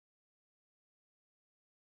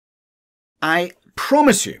I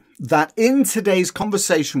promise you that in today's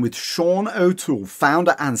conversation with Sean O'Toole,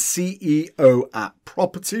 founder and CEO at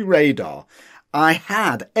PropertyRadar, I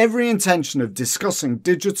had every intention of discussing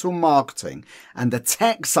digital marketing and the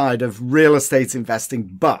tech side of real estate investing,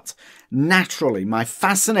 but naturally my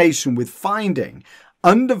fascination with finding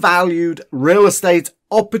undervalued real estate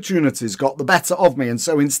opportunities got the better of me. And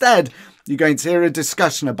so instead, you're going to hear a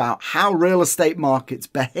discussion about how real estate markets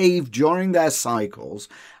behave during their cycles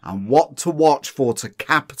and what to watch for to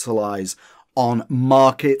capitalize on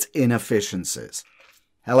market inefficiencies.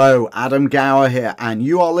 Hello, Adam Gower here, and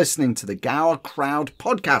you are listening to the Gower Crowd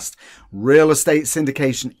podcast, real estate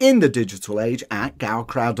syndication in the digital age at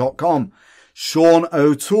gowercrowd.com. Sean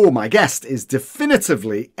O'Toole, my guest, is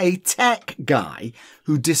definitively a tech guy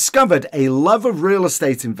who discovered a love of real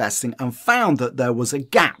estate investing and found that there was a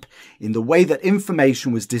gap in the way that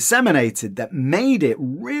information was disseminated that made it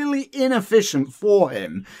really inefficient for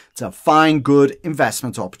him to find good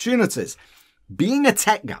investment opportunities. Being a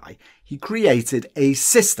tech guy, he created a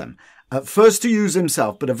system, at first to use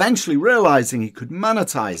himself, but eventually realizing he could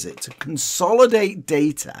monetize it to consolidate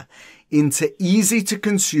data into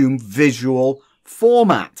easy-to-consume visual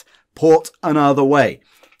format. Put another way,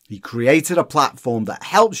 he created a platform that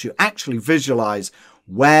helps you actually visualize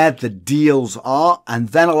where the deals are and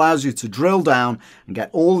then allows you to drill down and get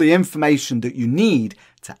all the information that you need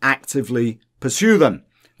to actively pursue them.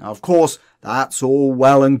 Now, of course, that's all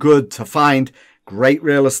well and good to find great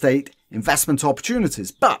real estate investment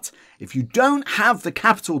opportunities, but if you don't have the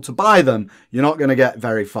capital to buy them, you're not going to get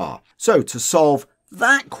very far. So to solve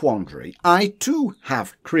that quandary, I too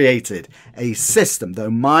have created a system, though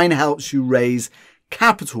mine helps you raise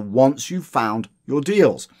capital once you've found your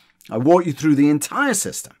deals. I walk you through the entire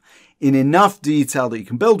system in enough detail that you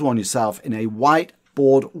can build one yourself in a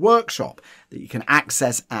whiteboard workshop that you can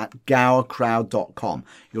access at gowercrowd.com.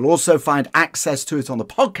 You'll also find access to it on the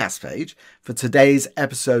podcast page for today's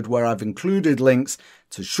episode, where I've included links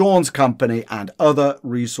to Sean's company and other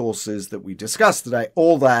resources that we discussed today,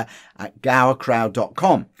 all there at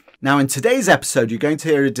gowercrowd.com. Now, in today's episode, you're going to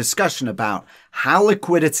hear a discussion about how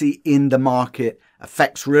liquidity in the market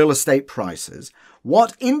affects real estate prices,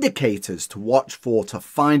 what indicators to watch for to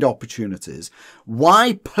find opportunities,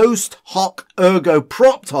 why post hoc ergo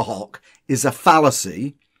propter hoc is a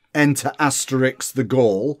fallacy, enter Asterix the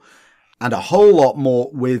Gaul, and a whole lot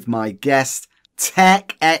more with my guest,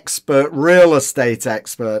 tech expert, real estate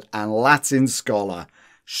expert, and Latin scholar,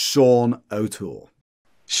 Sean O'Toole.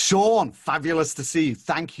 Sean, fabulous to see you.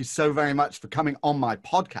 Thank you so very much for coming on my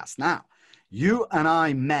podcast. Now, you and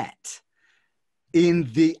I met in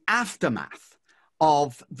the aftermath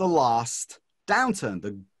of the last downturn,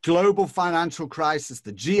 the global financial crisis,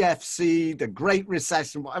 the GFC, the Great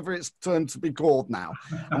Recession, whatever it's turned to be called now.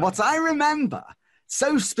 And what I remember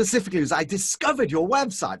so specifically was I discovered your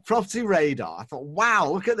website, PropertyRadar. I thought, wow,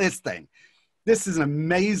 look at this thing. This is an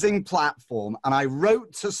amazing platform. And I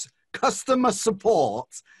wrote to customer support,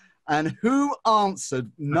 and who answered?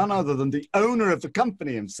 None other than the owner of the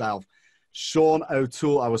company himself, Sean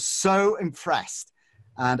O'Toole. I was so impressed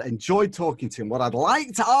and enjoyed talking to him. What I'd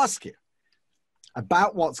like to ask you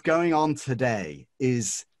about what's going on today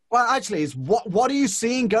is, well, actually, is what are you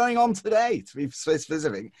seeing going on today, to be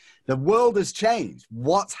specific? The world has changed.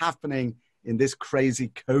 What's happening in this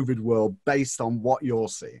crazy COVID world based on what you're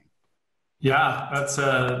seeing? Yeah, that's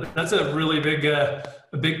a really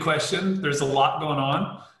big question. There's a lot going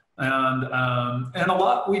on, and a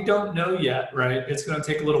lot we don't know yet, right? It's going to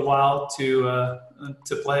take a little while to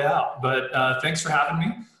play out. But thanks for having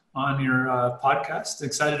me on your podcast.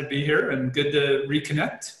 Excited to be here and good to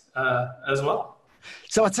reconnect as well.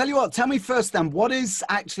 So I tell you what, tell me first then, what is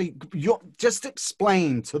actually just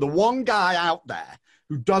explain to the one guy out there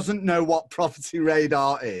who doesn't know what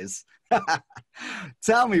PropertyRadar is.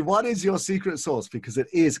 Tell me, what is your secret sauce? Because it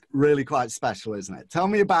is really quite special, isn't it? Tell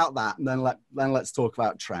me about that, and then let's talk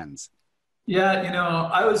about trends. Yeah,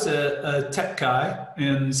 I was a tech guy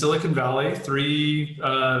in Silicon Valley, 3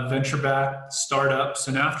 venture-backed startups.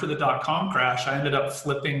 And after the dot-com crash, I ended up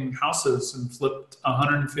flipping houses and flipped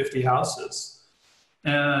 150 houses.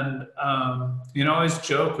 And, I always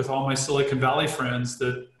joke with all my Silicon Valley friends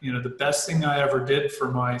that, the best thing I ever did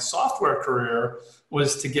for my software career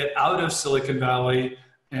was to get out of Silicon Valley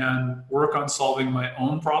and work on solving my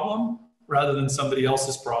own problem rather than somebody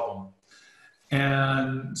else's problem.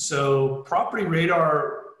 And so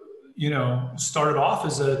PropertyRadar, started off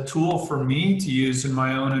as a tool for me to use in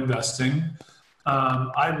my own investing.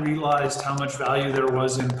 I realized how much value there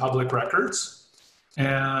was in public records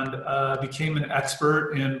and became an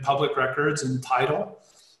expert in public records and title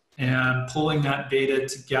and pulling that data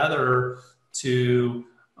together to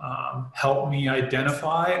help me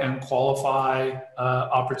identify and qualify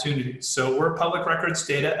opportunities. So we're public records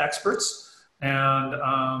data experts.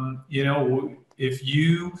 And, if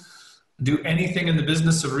you do anything in the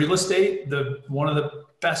business of real estate, one of the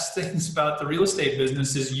best things about the real estate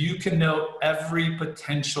business is you can know every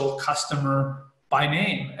potential customer by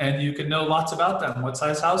name, and you can know lots about them, what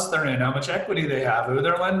size house they're in, how much equity they have, who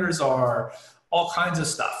their lenders are, all kinds of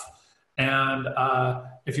stuff. And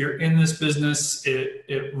if you're in this business,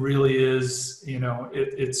 it really is,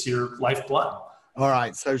 it's your lifeblood. All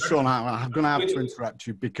right. So Sean, I'm going to have to interrupt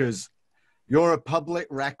you because you're a public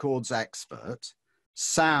records expert.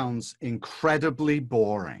 Sounds incredibly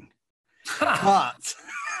boring, but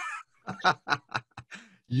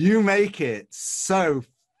you make it so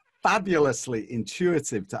fabulously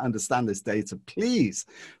intuitive to understand this data. Please,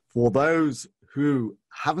 for those who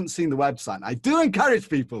haven't seen the website, I do encourage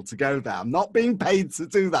people to go there. I'm not being paid to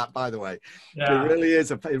do that, by the way. Yeah.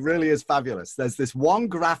 It really is fabulous. There's this one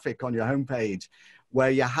graphic on your homepage where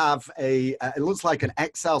you have it looks like an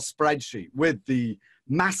Excel spreadsheet with the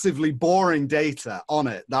massively boring data on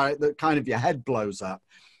it that kind of your head blows up.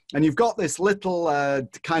 And you've got this little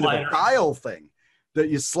kind of a dial thing that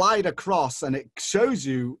you slide across, and it shows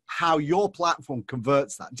you how your platform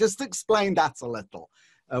converts that. Just explain that a little.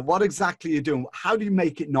 What exactly you're doing? How do you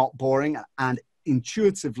make it not boring and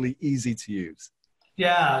intuitively easy to use?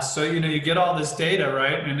 Yeah, so you get all this data,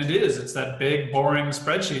 right? And it's that big, boring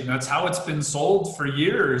spreadsheet, and that's how it's been sold for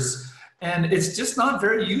years. And it's just not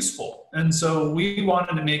very useful. And so we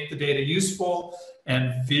wanted to make the data useful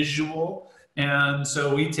and visual. And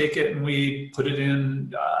so we take it and we put it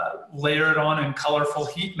in, layer it on in colorful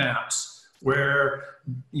heat maps where,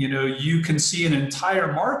 you can see an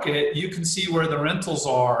entire market. You can see where the rentals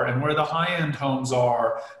are and where the high-end homes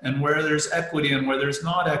are and where there's equity and where there's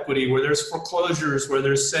not equity, where there's foreclosures, where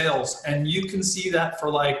there's sales. And you can see that for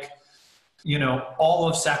all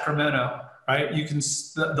of Sacramento, right? You can,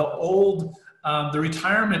 the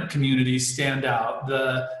retirement communities stand out.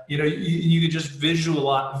 You can just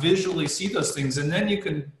visually see those things. And then you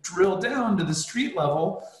can drill down to the street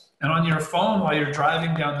level, and on your phone while you're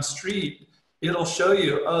driving down the street, it'll show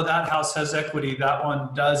you, oh, that house has equity, that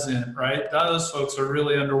one doesn't, right? Those folks are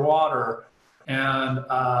really underwater. And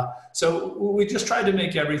so we just tried to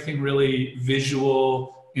make everything really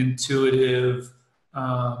visual, intuitive,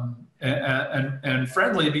 and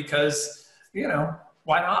friendly because,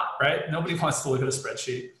 why not, right? Nobody wants to look at a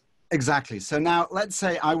spreadsheet. Exactly. So now let's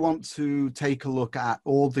say I want to take a look at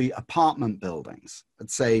all the apartment buildings.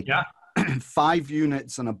 Let's say 5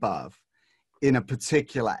 units and above in a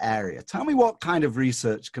particular area. Tell me what kind of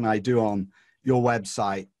research can I do on your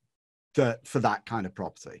website for that kind of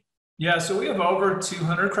property? Yeah, so we have over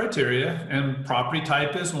 200 criteria, and property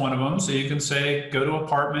type is one of them. So you can say, go to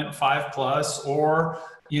apartment 5+, or,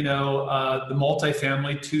 the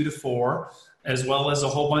multifamily 2 to 4, as well as a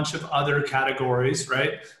whole bunch of other categories,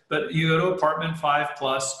 right? But you go to apartment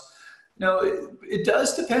 5+. Now, it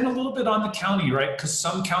does depend a little bit on the county, right? Because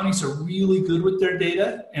some counties are really good with their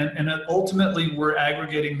data, and ultimately we're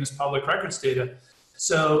aggregating this public records data.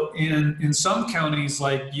 So in some counties,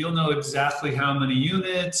 you'll know exactly how many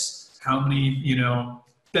units, how many,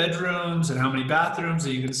 bedrooms and how many bathrooms,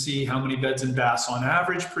 and you can see how many beds and baths on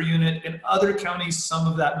average per unit. In other counties, some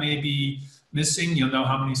of that may be missing. You'll know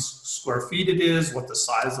how many square feet it is, what the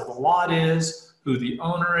size of the lot is, who the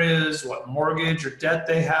owner is, what mortgage or debt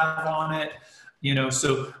they have on it,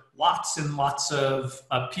 so lots and lots of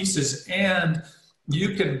pieces. And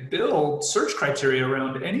you can build search criteria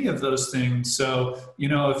around any of those things. So,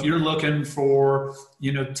 if you're looking for,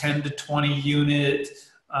 10 to 20 unit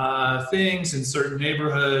things in certain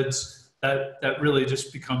neighborhoods, that really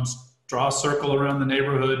just becomes draw a circle around the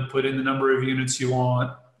neighborhood, put in the number of units you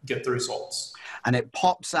want, get the results. And it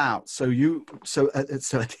pops out. So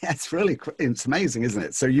it's amazing, isn't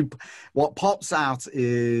it? So what pops out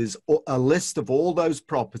is a list of all those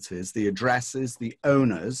properties, the addresses, the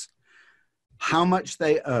owners, how much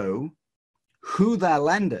they owe, who their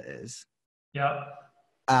lender is,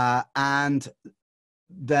 and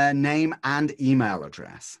their name and email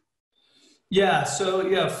address. Yeah, so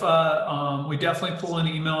we definitely pull in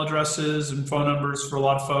email addresses and phone numbers for a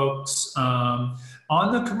lot of folks.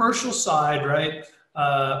 On the commercial side, right,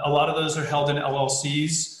 a lot of those are held in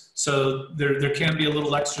LLCs. So there can be a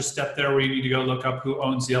little extra step there where you need to go look up who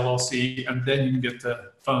owns the LLC, and then you can get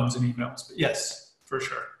the phones and emails. But yes, for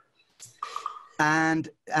sure. And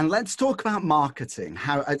let's talk about marketing.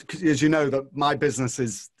 How, as you know, that my business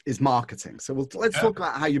is marketing. So let's talk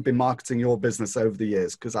about how you've been marketing your business over the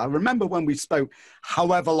years. Because I remember when we spoke,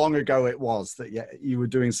 however long ago it was, that you were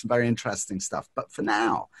doing some very interesting stuff. But for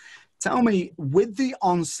now, Tell me, with the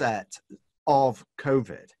onset of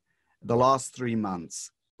COVID, the last 3 months,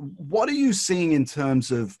 what are you seeing in terms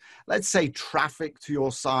of, let's say, traffic to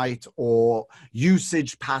your site or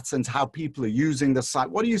usage patterns, how people are using the site?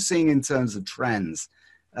 What are you seeing in terms of trends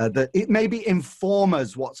that it maybe inform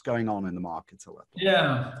us what's going on in the market a little?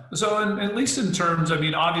 Yeah. So at least in terms, I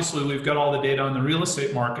mean, obviously we've got all the data on the real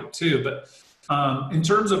estate market too, but in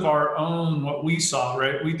terms of our own, what we saw,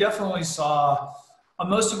 right, we definitely saw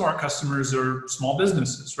most of our customers are small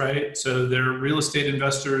businesses, right? So they're real estate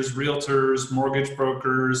investors, realtors, mortgage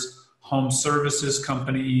brokers, home services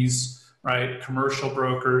companies, right? Commercial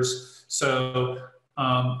brokers. So,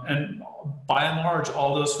 and by and large,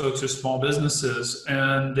 all those folks are small businesses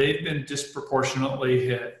and they've been disproportionately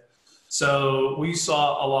hit. So we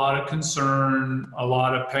saw a lot of concern, a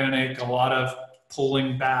lot of panic, a lot of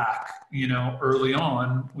pulling back, you know, early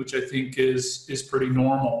on, which I think is pretty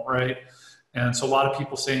normal, right? And so a lot of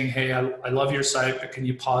people saying, hey, I love your site, but can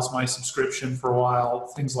you pause my subscription for a while?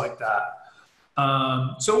 Things like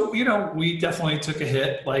that. So, you know, we definitely took a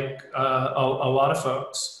hit like a lot of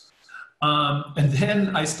folks. And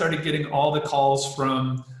then I started getting all the calls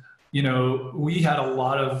from, you know, we had a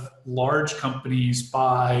lot of large companies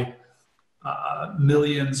buy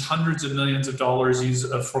millions, hundreds of millions of dollars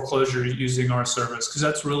of foreclosure using our service, because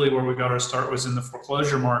that's really where we got our start, was in the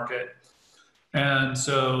foreclosure market. And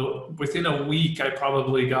so within a week, I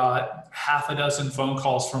probably got half a dozen phone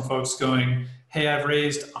calls from folks going, hey, I've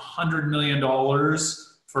raised $100 million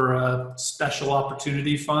for a special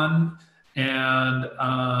opportunity fund. And,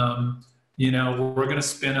 you know, we're going to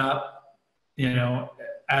spin up, you know,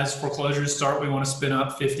 as foreclosures start, we want to spin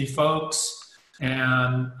up 50 folks.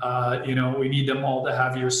 And, you know, we need them all to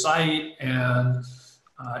have your site. And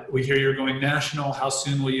we hear you're going national. How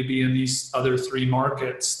soon will you be in these other 3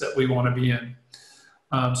 markets that we want to be in?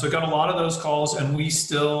 So I got a lot of those calls, and we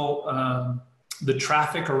still, the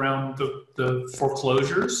traffic around the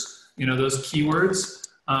foreclosures, you know, those keywords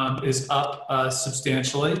is up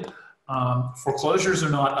substantially. Foreclosures are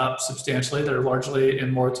not up substantially. They're largely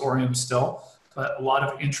in moratorium still, but a lot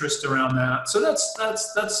of interest around that. So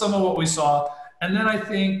that's some of what we saw. And then I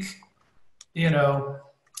think, you know,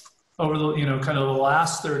 over the, you know, kind of the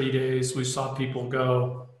last 30 days, we saw people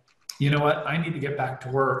go, you know what, I need to get back to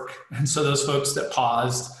work. And so those folks that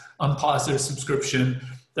unpaused their subscription,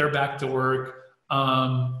 they're back to work.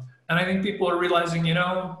 And I think people are realizing, you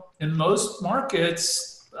know, in most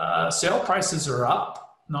markets, sale prices are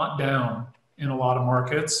up, not down in a lot of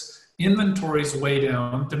markets. Inventory's way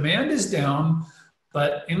down. Demand is down,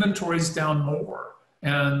 but inventory's down more.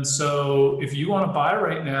 And so if you want to buy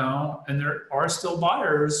right now, and there are still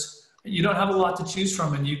buyers, you don't have a lot to choose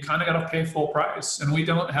from, and you kind of got to pay full price. And we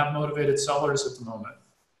don't have motivated sellers at the moment.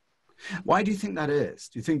 Why do you think that is?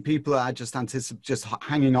 Do you think people are just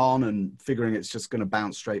hanging on and figuring it's just going to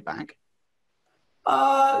bounce straight back?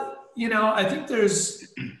 You know, I think there's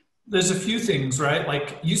a few things, right?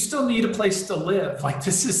 Like, you still need a place to live. Like,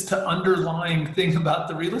 this is the underlying thing about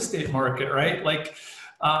the real estate market, right? Like,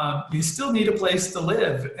 you still need a place to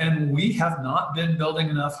live, and we have not been building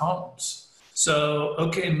enough homes. So,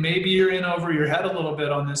 okay, maybe you're in over your head a little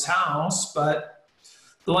bit on this house, but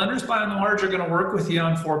the lenders by and large are going to work with you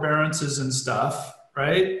on forbearances and stuff,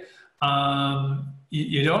 right?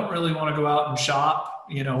 You don't really want to go out and shop.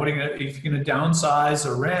 You know, if you're going to downsize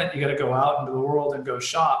or rent, you got to go out into the world and go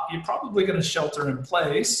shop. You're probably going to shelter in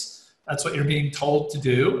place. That's what you're being told to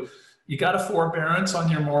do. You got a forbearance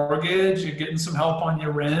on your mortgage. You're getting some help on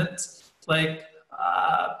your rent. Like,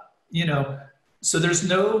 you know, so there's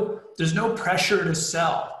no pressure to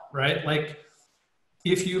sell, right? Like,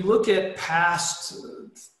 if you look at past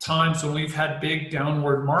times when we've had big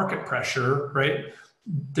downward market pressure, right,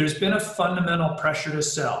 there's been a fundamental pressure to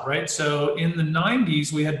sell, right? So in the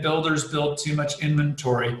 90s, we had builders build too much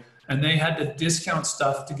inventory, and they had to discount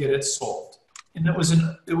stuff to get it sold. And it was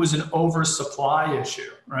an oversupply issue,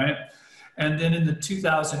 right? And then in the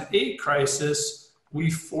 2008 crisis, we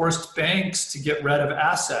forced banks to get rid of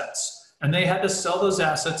assets. And they had to sell those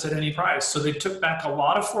assets at any price. So they took back a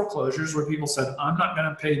lot of foreclosures where people said, I'm not going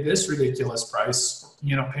to pay this ridiculous price,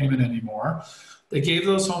 you know, payment anymore. They gave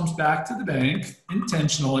those homes back to the bank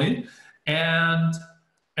intentionally. And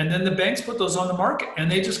then the banks put those on the market, and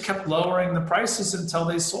they just kept lowering the prices until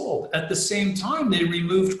they sold. At the same time, they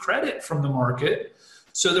removed credit from the market,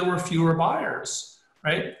 so there were fewer buyers,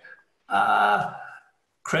 right?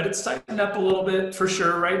 Credit's tightened up a little bit for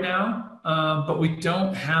sure right now, but we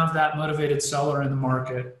don't have that motivated seller in the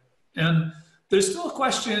market. And there's still a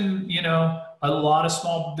question, you know, a lot of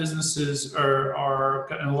small businesses are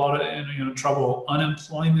in a lot of trouble.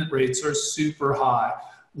 Unemployment rates are super high.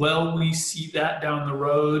 Well, we see that down the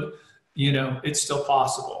road. it's still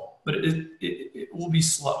possible, but it will be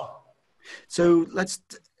slow. So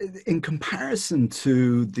in comparison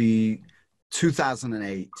to the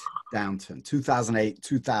 2008 downturn, 2008,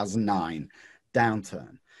 2009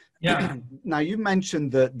 downturn. Yeah. Now, you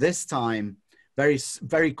mentioned that this time, very,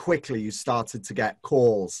 very quickly, you started to get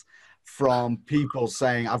calls from people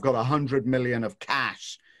saying, I've got 100 million of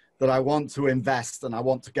cash that I want to invest, and I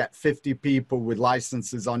want to get 50 people with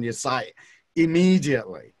licenses on your site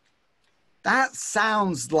immediately. That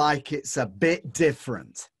sounds like it's a bit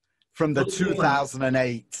different from the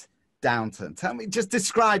 2008 downturn. Tell me, just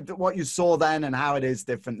describe what you saw then and how it is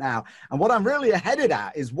different now. And what I'm really headed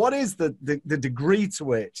at is, what is the degree to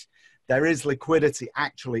which there is liquidity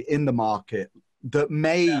actually in the market that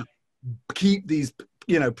may keep these,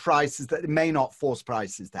 prices, that may not force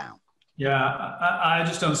prices down? Yeah, I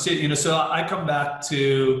just don't see it. So I come back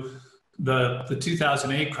to the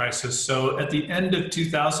 2008 crisis. So at the end of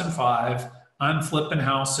 2005, I'm flipping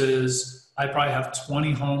houses. I probably have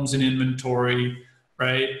 20 homes in inventory,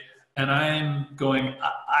 right? And I'm going,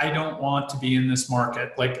 I don't want to be in this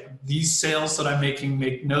market. Like, these sales that I'm making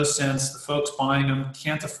make no sense. The folks buying them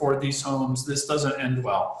can't afford these homes. This doesn't end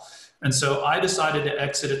well. And so I decided to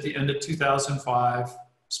exit at the end of 2005,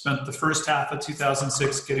 spent the first half of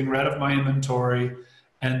 2006 getting rid of my inventory,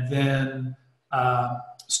 and then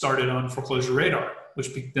started on Foreclosure Radar, which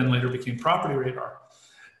then later became Property Radar.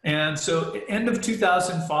 And so end of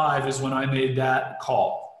 2005 is when I made that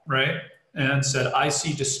call, right? And said, I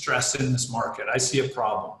see distress in this market. I see a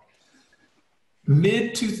problem.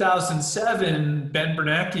 Mid 2007, Ben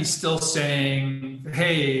Bernanke's still saying,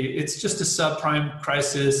 hey, it's just a subprime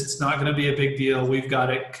crisis. It's not going to be a big deal. We've got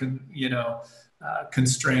it,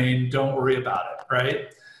 constrained. Don't worry about it,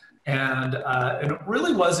 right? And it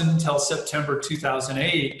really wasn't until September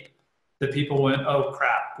 2008 that people went, oh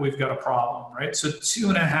crap, we've got a problem, right? So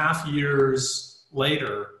 2.5 years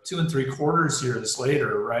later, 2.75 years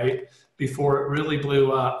later, right, before it really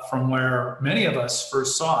blew up from where many of us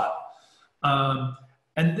first saw it.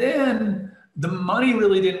 And then the money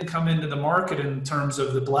really didn't come into the market in terms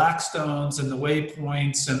of the Blackstones and the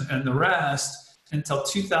Waypoints and the rest until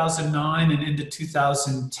 2009 and into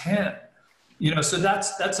 2010. So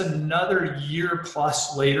that's another year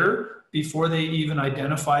plus later before they even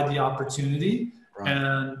identified the opportunity. Right.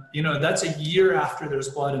 And, that's a year after there's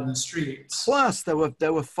blood in the streets. Plus, there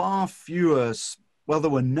were far fewer, there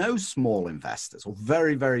were no small investors, or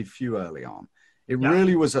very, very few early on. It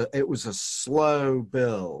really was a slow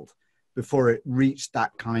build before it reached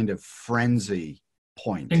that kind of frenzy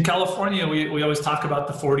point. In California, we always talk about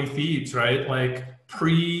the 40 thieves, right? Like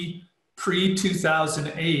pre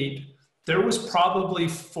 2008, there was probably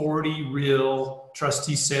 40 real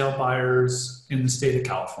trustee sale buyers in the state of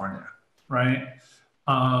California, right?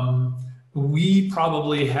 We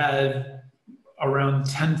probably had around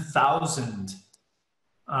 10,000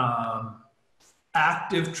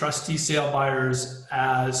 active trustee sale buyers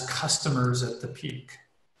as customers at the peak.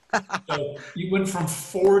 So you went from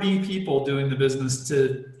 40 people doing the business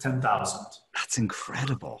to 10,000. That's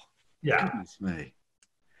incredible. Yeah. Goodness me.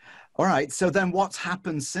 All right. So then what's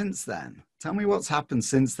happened since then? Tell me what's happened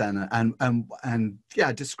since then, and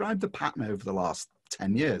describe the pattern over the last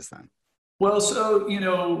 10 years then. Well, so,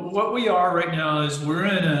 what we are right now is we're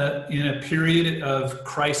in a period of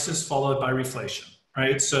crisis followed by reflation,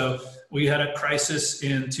 right? So we had a crisis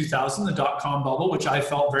in 2000, the dot-com bubble, which I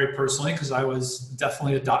felt very personally because I was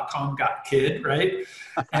definitely a dot-com kid, right?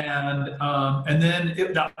 And then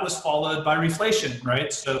that was followed by reflation,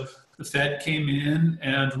 right? So the Fed came in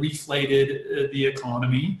and reflated the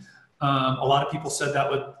economy. A lot of people said that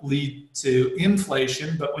would lead to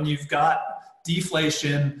inflation, but when you've got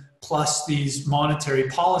deflation plus these monetary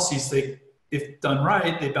policies, if done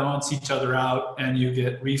right, they balance each other out and you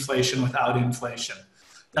get reflation without inflation.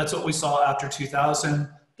 That's what we saw after 2000.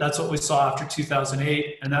 That's what we saw after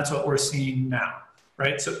 2008. And that's what we're seeing now,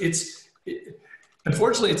 right? So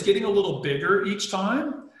unfortunately, it's getting a little bigger each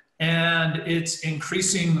time, and it's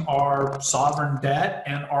increasing our sovereign debt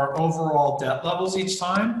and our overall debt levels each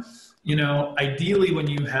time. Ideally, when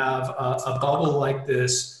you have a bubble like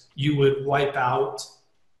this, you would wipe out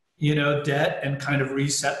debt and kind of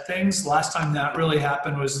reset things. Last time that really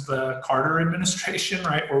happened was the Carter administration,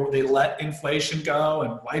 right? Where they let inflation go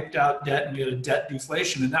and wiped out debt, and we had a debt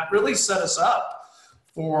deflation. And that really set us up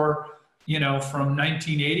for, from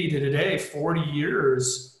 1980 to today, 40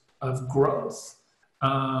 years of growth.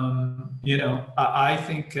 I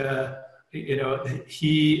think,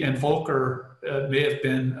 he and Volcker may have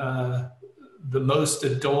been the most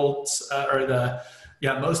adult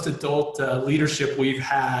most adult leadership we've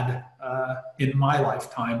had in my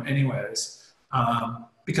lifetime anyways.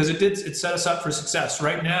 because it set us up for success.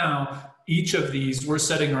 Right now, each of these, we're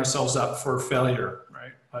setting ourselves up for failure,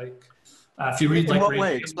 right? Like if you read In like what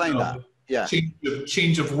way? Explain that. Yeah.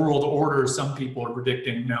 Change of world order, some people are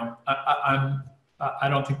predicting. Now, I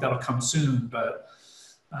don't think that'll come soon, but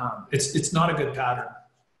it's not a good pattern.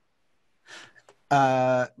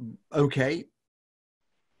 Okay.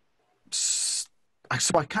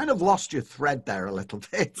 So I kind of lost your thread there a little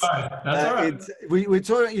bit. That's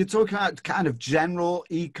all right. You're talking about kind of general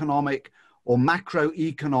economic or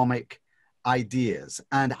macroeconomic ideas,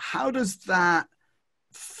 and how does that?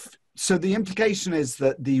 So the implication is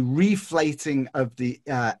that the reflating of the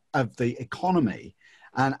economy,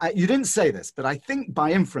 and you didn't say this, but I think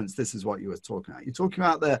by inference this is what you were talking about. You're talking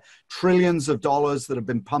about the trillions of dollars that have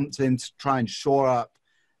been pumped in to try and shore up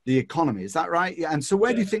the economy. Is that right? Yeah. And so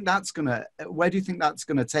where do you think that's gonna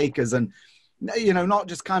take us? And not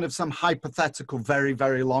just kind of some hypothetical, very,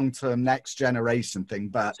 very long-term next generation thing,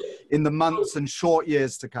 but in the months and short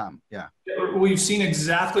years to come. Yeah. We've seen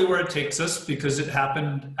exactly where it takes us, because it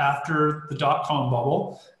happened after the dot-com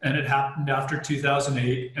bubble and it happened after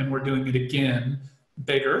 2008, and we're doing it again,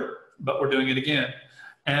 bigger, but we're doing it again.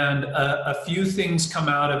 And a few things come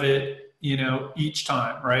out of it, each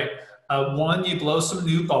time, right? One, you blow some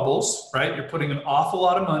new bubbles, right? You're putting an awful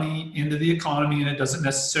lot of money into the economy and it doesn't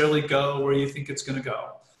necessarily go where you think it's going to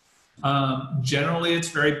go. Generally, it's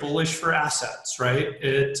very bullish for assets, right?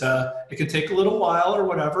 It can take a little while or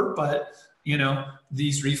whatever, but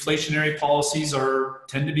these reflationary policies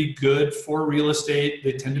tend to be good for real estate.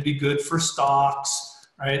 They tend to be good for stocks,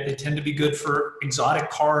 right? They tend to be good for exotic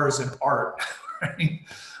cars and art, right?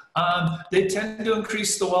 They tend to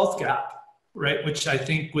increase the wealth gap, right? Which I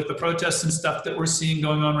think with the protests and stuff that we're seeing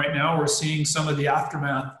going on right now, we're seeing some of the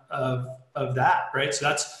aftermath of that, right? So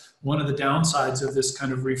that's one of the downsides of this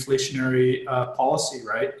kind of reflationary policy,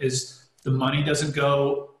 right? Is the money doesn't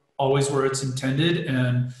go always where it's intended.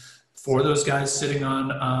 And for those guys sitting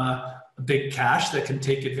on a big cash that can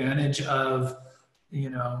take advantage of,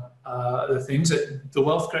 the things that the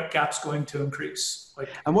wealth gap's going to increase.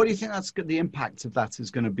 And what do you think the impact of that is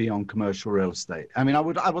going to be on commercial real estate? I mean, I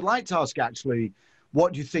would like to ask actually,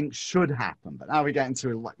 what do you think should happen? But now we get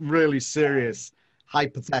into really serious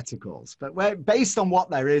hypotheticals. But based on what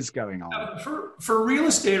there is going on, for real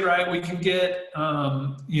estate, right? We can get,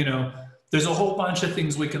 there's a whole bunch of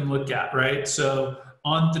things we can look at, right? So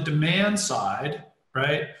on the demand side,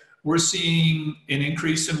 right, we're seeing an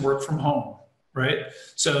increase in work from home. Right?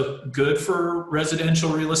 So good for residential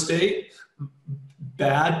real estate,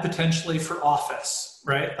 bad potentially for office,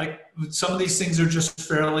 right? Like some of these things are just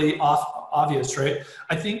fairly obvious, right?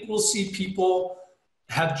 I think we'll see people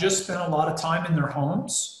have just spent a lot of time in their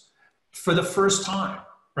homes for the first time,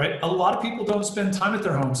 right? A lot of people don't spend time at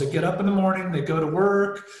their homes. They get up in the morning, they go to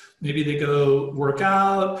work, maybe they go work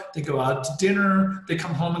out, they go out to dinner, they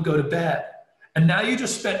come home and go to bed. And now you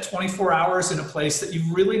just spent 24 hours in a place that you've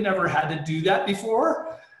really never had to do that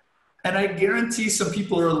before. And I guarantee some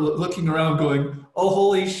people are looking around going,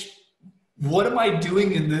 oh, what am I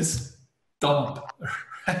doing in this dump,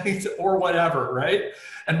 right? Or whatever, right?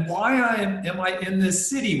 And why am I in this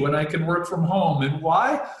city when I can work from home? And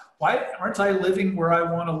why aren't I living where I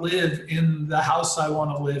want to live in the house I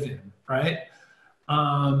want to live in, right?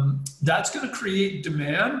 That's going to create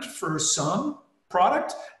demand for some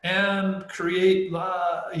product and create,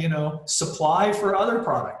 supply for other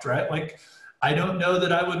product, right? Like, I don't know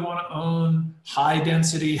that I would want to own high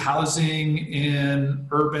density housing in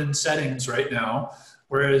urban settings right now,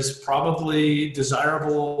 whereas probably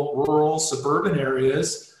desirable rural suburban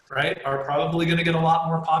areas, right, are probably going to get a lot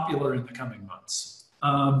more popular in the coming months.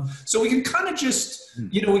 So we can kind of just,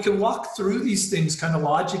 we can walk through these things kind of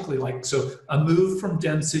logically, like, so a move from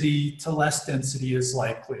density to less density is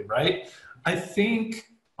likely, right? I think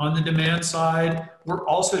on the demand side, we're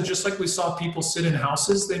also, just like we saw people sit in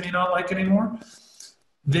houses they may not like anymore,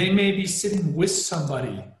 they may be sitting with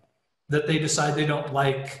somebody that they decide they don't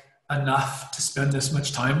like enough to spend this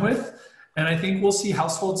much time with. And I think we'll see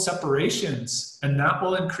household separations, and that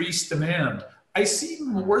will increase demand. I see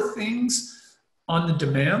more things on the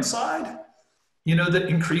demand side, the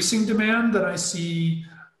increasing demand, that I see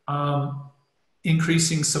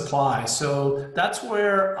increasing supply. So that's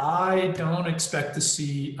where I don't expect to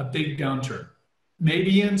see a big downturn.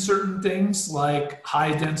 Maybe in certain things like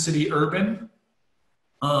high density urban,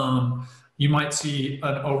 you might see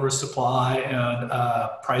an oversupply and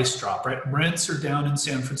a price drop, right? Rents are down in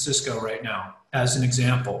San Francisco right now, as an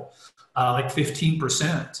example, like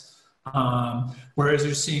 15%. Whereas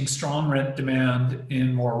you're seeing strong rent demand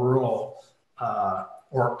in more rural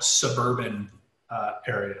or suburban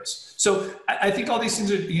areas. So I think all these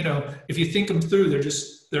things are, you know, if you think them through,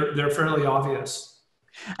 they're fairly obvious.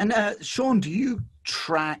 And Sean, do you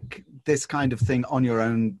track this kind of thing on your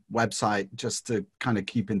own website just to kind of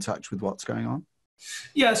keep in touch with what's going on?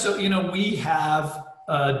 Yeah, so, you know, we have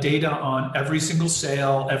data on every single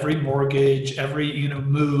sale, every mortgage, every, you know,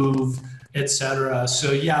 move, et cetera.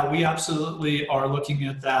 So yeah, we absolutely are looking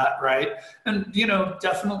at that, right? And, you know,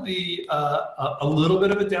 definitely a little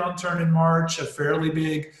bit of a downturn in March, a fairly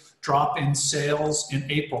big drop in sales in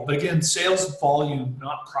April. But again, sales volume,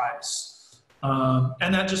 not price.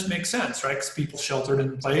 And that just makes sense, right? Because people sheltered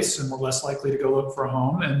in place and were less likely to go look for a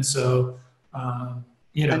home. And so,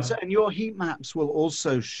 you know. And your heat maps will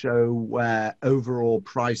also show where overall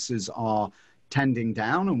prices are tending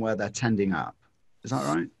down and where they're tending up. Is that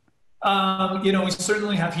right? You know, we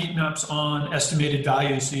certainly have heat maps on estimated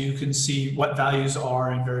values, so you can see what values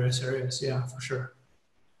are in various areas. Yeah, for sure.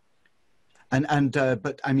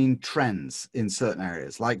 But I mean, trends in certain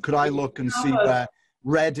areas. Like, could I look and see where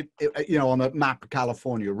red, you know, on the map of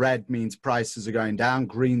California, red means prices are going down,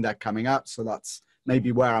 green, they're coming up. So that's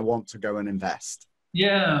maybe where I want to go and invest.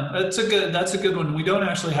 Yeah, that's a good one. We don't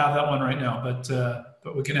actually have that one right now,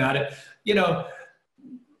 but we can add it. You know,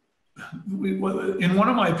 in one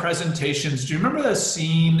of my presentations, do you remember the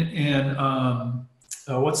scene in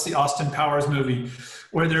what's the Austin Powers movie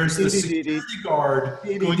where there's the security guard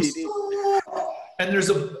going and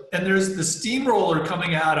there's the steamroller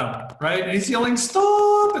coming at him, right? And he's yelling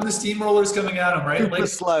stop, and the steamroller's coming at him, right? Super like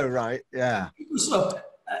slow, right? Yeah. Super slow.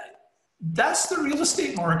 That's the real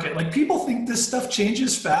estate market. Like, people think this stuff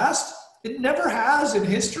changes fast. It never has in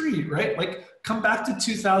history, right? Like, come back to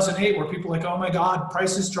 2008 where people are like, oh my God,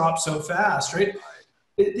 prices dropped so fast, right?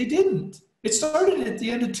 They didn't. It started at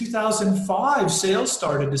the end of 2005. Sales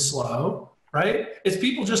started to slow, right? It's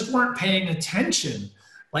people just weren't paying attention.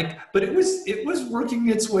 Like, but it was working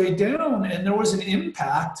its way down, and there was an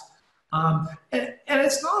impact. And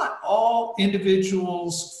it's not all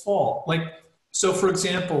individuals' fault. Like, so for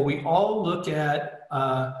example, we all look at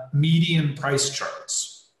median price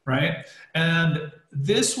charts, right? And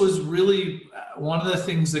this was really one of the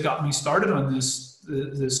things that got me started on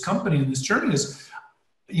this company and this journey is,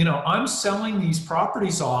 you know, I'm selling these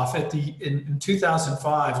properties off in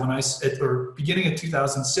 2005 or beginning of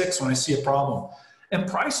 2006 when I see a problem. And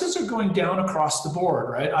prices are going down across the board,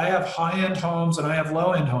 right? I have high-end homes and I have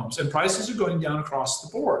low-end homes, and prices are going down across the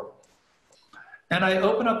board. And I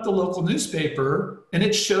open up the local newspaper and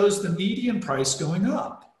it shows the median price going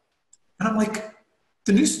up. And I'm like,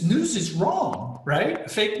 the news is wrong, right?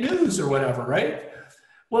 Fake news or whatever, right?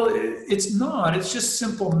 Well, it's not. It's just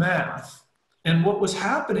simple math. And what was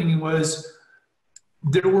happening was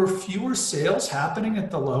there were fewer sales happening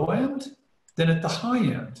at the low end than at the high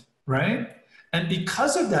end, right? And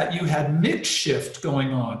because of that, you had mix shift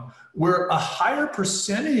going on where a higher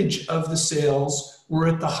percentage of the sales were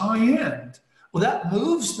at the high end. Well, that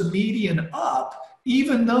moves the median up,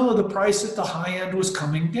 even though the price at the high end was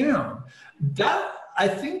coming down. I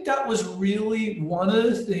think that was really one of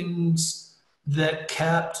the things that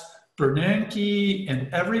kept Bernanke and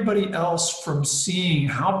everybody else from seeing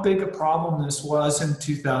how big a problem this was in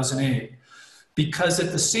 2008. Because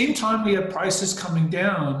at the same time we had prices coming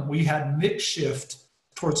down, we had mix shift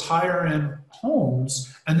towards higher end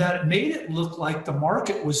homes, and that made it look like the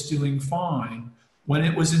market was doing fine when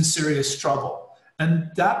it was in serious trouble. And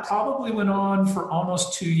that probably went on for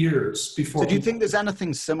almost 2 years before. So do you think there's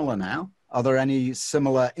anything similar now? Are there any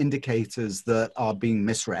similar indicators that are being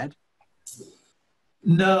misread?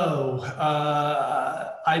 No,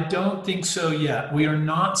 I don't think so yet. We are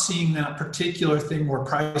not seeing that particular thing where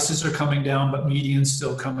prices are coming down, but median's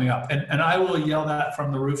still coming up. And I will yell that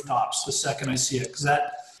from the rooftops the second I see it, because I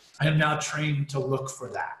am now trained to look for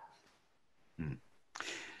that.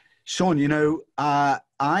 Sean, you know, I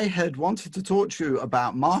had wanted to talk to you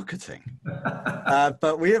about marketing,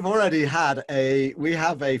 but we have already had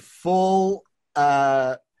a full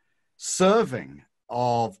serving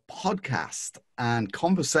of podcast and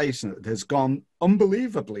conversation that has gone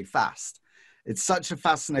unbelievably fast. It's such a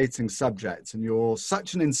fascinating subject, and you're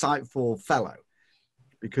such an insightful fellow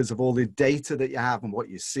because of all the data that you have and what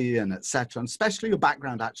you see and etc. And especially your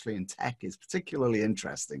background actually in tech is particularly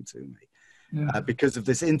interesting to me. Yeah. Because of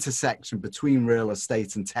this intersection between real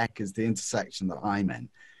estate and tech is the intersection that I'm in.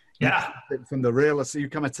 Yeah. From the real estate, you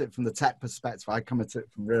come at it from the tech perspective, I come at it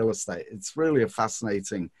from real estate. It's really a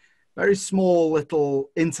fascinating, very small little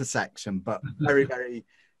intersection, but very, very,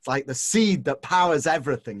 it's like the seed that powers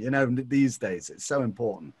everything, you know, these days. It's so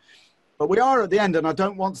important. But we are at the end, and I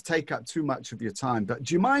don't want to take up too much of your time, but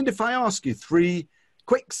do you mind if I ask you 3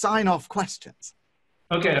 quick sign-off questions?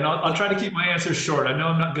 Okay, and I'll try to keep my answers short. I know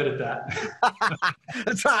I'm not good at that.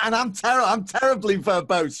 That's right, and I'm terribly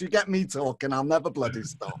verbose. You get me talking, I'll never bloody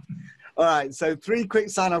stop. All right, so 3 quick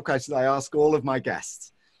sign-off questions I ask all of my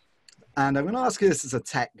guests. And I'm going to ask you this as a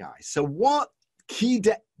tech guy. So what key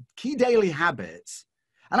daily habits,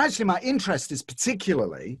 and actually my interest is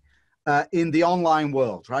particularly in the online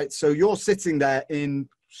world, right? So you're sitting there in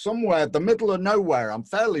somewhere, the middle of nowhere, I'm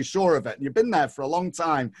fairly sure of it. And you've been there for a long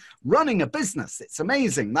time running a business. It's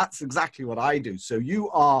amazing. That's exactly what I do. So you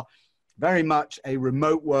are very much a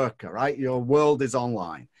remote worker, right? Your world is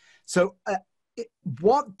online. So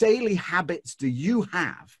what daily habits do you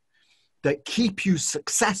have that keep you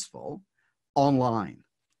successful online?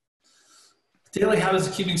 Daily habits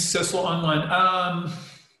of keeping successful online.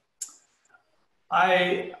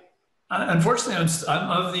 Unfortunately, I'm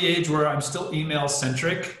of the age where I'm still email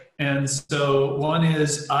centric. And so one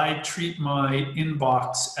is I treat my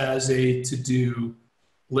inbox as a to-do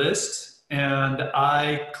list, and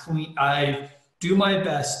I do my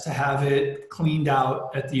best to have it cleaned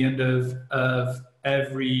out at the end of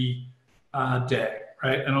every day,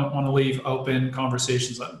 right? I don't want to leave open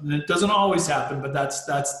conversations. And it doesn't always happen, but that's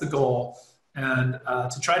the goal. And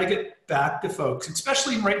to try to get back to folks,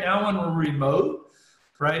 especially right now when we're remote,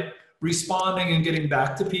 right? Responding and getting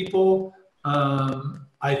back to people,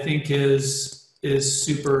 I think is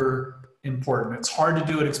super important. It's hard to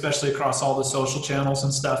do it, especially across all the social channels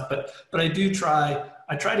and stuff, but I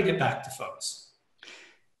try to get back to folks.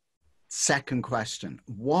 Second question,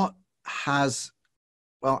 what has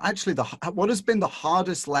been the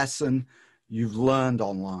hardest lesson you've learned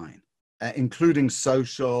online, including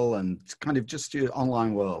social and kind of just your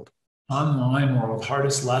online world? Online world,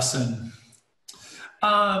 hardest lesson.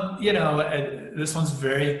 This one's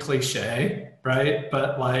very cliche, right?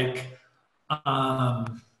 But like, I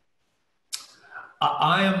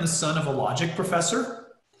am the son of a logic professor,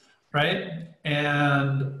 right?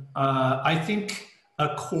 And I think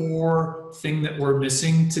a core thing that we're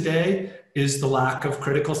missing today is the lack of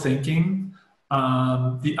critical thinking,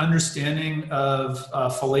 the understanding of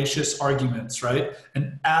fallacious arguments, right?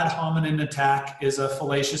 An ad hominem attack is a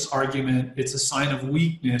fallacious argument. It's a sign of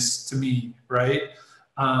weakness to me, right?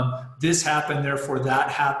 This happened, therefore that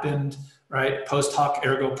happened, right? Post hoc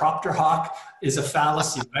ergo propter hoc is a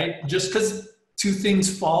fallacy, right? Just because 2 things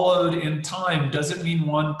followed in time doesn't mean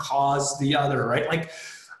one caused the other, right? Like,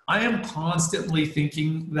 I am constantly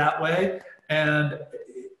thinking that way, and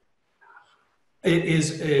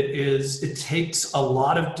it takes a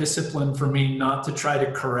lot of discipline for me not to try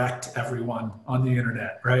to correct everyone on the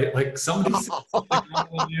internet, right? Like, somebody's on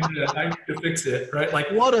the internet, I need to fix it, right? Like,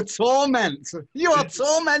 what a torment! You are a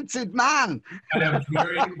tormented man. I am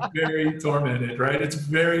very, very tormented, right? It's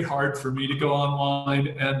very hard for me to go online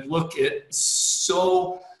and look at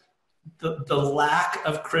the lack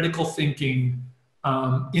of critical thinking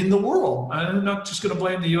in the world. I'm not just going to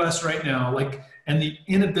blame the US right now, like, and the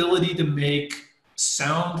inability to make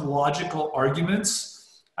sound logical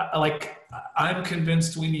arguments. Like, I'm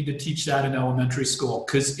convinced we need to teach that in elementary school,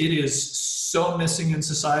 because it is so missing in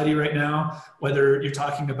society right now, whether you're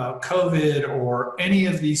talking about COVID or any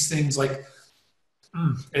of these things. Like,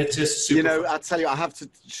 it's just super I'll tell you, I have to,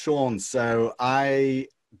 Sean, so I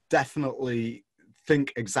definitely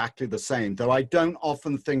think exactly the same, though I don't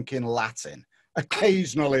often think in Latin.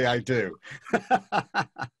 Occasionally I do,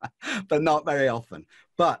 but not very often.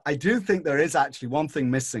 But I do think there is actually one thing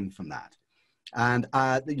missing from that. And,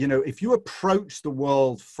 if you approach the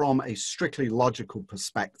world from a strictly logical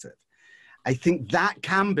perspective, I think that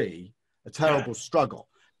can be a terrible struggle,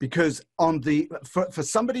 because for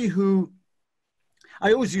somebody who,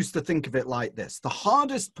 I always used to think of it like this, the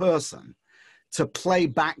hardest person to play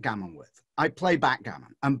backgammon with, I play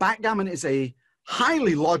backgammon, and backgammon is a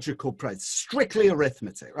highly logical play, strictly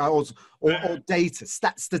arithmetic, right? or data,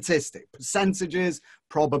 statistic, percentages,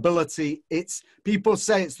 probability. People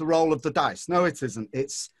say it's the roll of the dice. No, it isn't.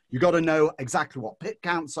 You got to know exactly what pit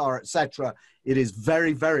counts are, etc. It is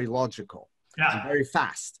very, very logical and very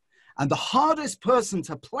fast. And the hardest person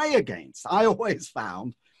to play against, I always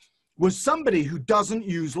found, was somebody who doesn't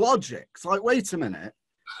use logic. It's like, wait a minute.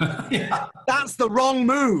 That's the wrong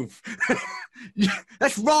move.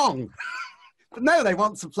 That's wrong. But no, they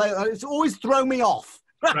want to play. It's always throw me off.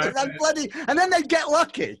 Right? And then they get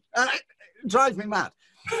lucky. It drives me mad.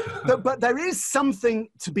 But there is something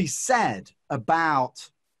to be said about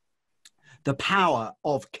the power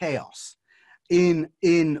of chaos in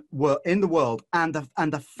the world, and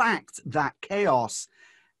the fact that chaos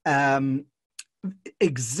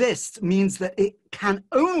exists means that it can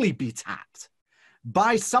only be tapped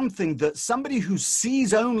by something that somebody who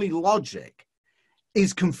sees only logic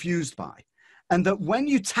is confused by. And that when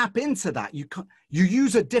you tap into that, you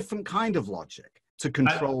use a different kind of logic to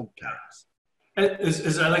control chaos.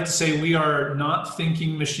 As I like to say, we are not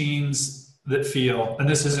thinking machines that feel, and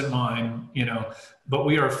this isn't mine, but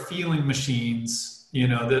we are feeling machines,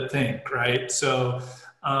 that think, right? So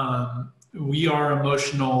we are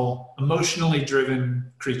emotionally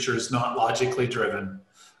driven creatures, not logically driven.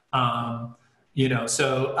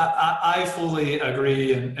 So I fully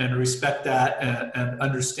agree and respect that and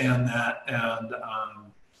understand that. And,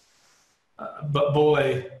 but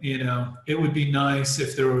boy, it would be nice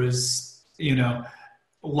if there was,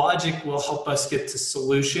 logic will help us get to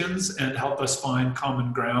solutions and help us find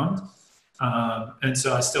common ground. And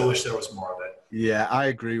so I still wish there was more of it. Yeah, I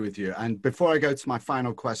agree with you. And before I go to my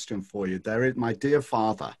final question for you, my dear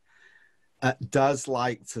father does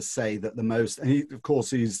like to say that and of course,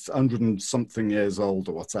 he's 100 and something years old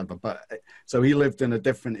or whatever, but so he lived in a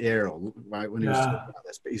different era, right, when he was talking about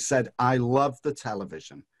this. But he said, I love the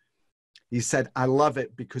television. He said, I love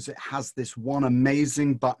it because it has this one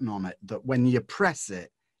amazing button on it that when you press it,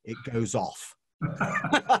 it goes off.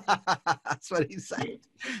 That's what he said.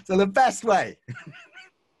 So the best way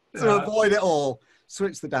to avoid it all,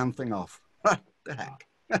 switch the damn thing off. The heck.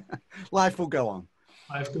 Life will go on.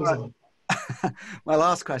 Life goes on. My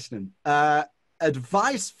last question.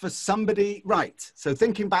 Advice for somebody, right. So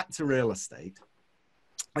thinking back to real estate,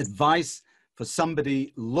 advice for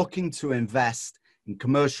somebody looking to invest in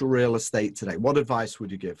commercial real estate today. What advice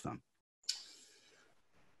would you give them?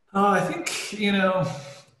 I think,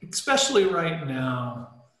 especially right now,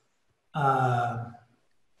 I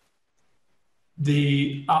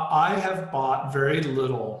have bought very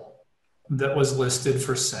little that was listed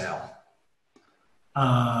for sale.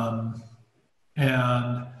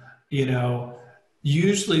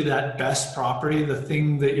 Usually that best property, the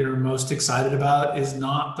thing that you're most excited about, is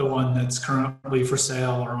not the one that's currently for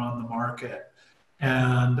sale or on the market.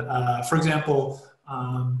 And for example,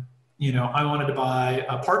 I wanted to buy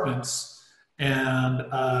apartments, and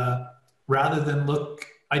rather than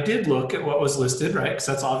I did look at what was listed, right? Because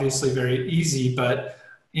that's obviously very easy, but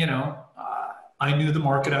I knew the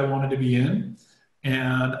market I wanted to be in,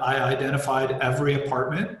 and I identified every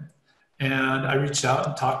apartment, and I reached out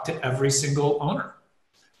and talked to every single owner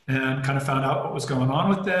and kind of found out what was going on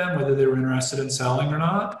with them, whether they were interested in selling or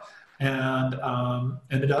not, and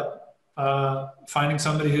ended up finding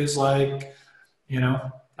somebody who's like,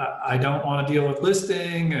 I don't want to deal with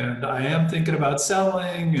listing, and I am thinking about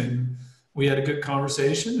selling, and we had a good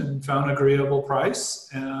conversation and found an agreeable price,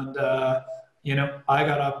 and I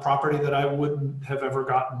got a property that I wouldn't have ever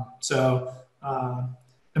gotten. So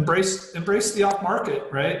embrace the off market,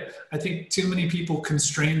 right? I think too many people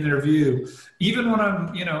constrain their view, even when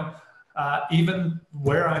I'm even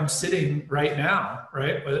where I'm sitting right now,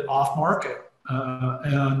 right, off market. I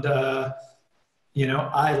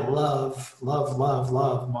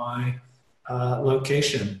love my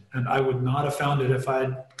location, and I would not have found it if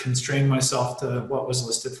I'd constrained myself to what was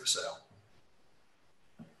listed for sale.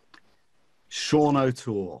 Sean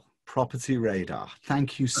O'Toole, PropertyRadar,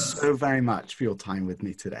 thank you so very much for your time with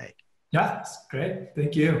me today. Yeah, it's great.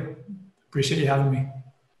 Thank you. Appreciate you having me.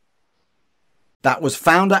 That was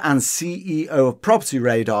founder and CEO of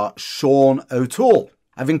PropertyRadar, Sean O'Toole.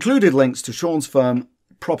 I've included links to Sean's firm,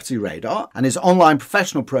 PropertyRadar, and his online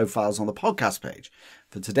professional profiles on the podcast page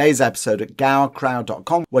for today's episode at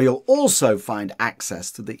gowercrowd.com, where you'll also find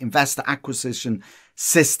access to the Investor Acquisition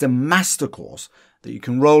System Master Course that you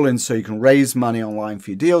can roll in so you can raise money online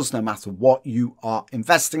for your deals no matter what you are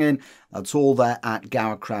investing in. That's all there at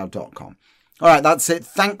gowercrowd.com. All right, that's it.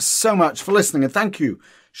 Thanks so much for listening, and thank you,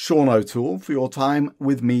 Sean O'Toole, for your time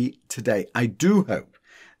with me today. I do hope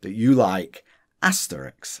that you like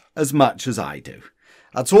Asterix as much as I do.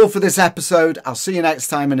 That's all for this episode. I'll see you next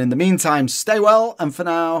time, and in the meantime, stay well, and for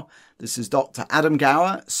now, this is Dr. Adam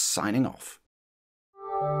Gower signing off.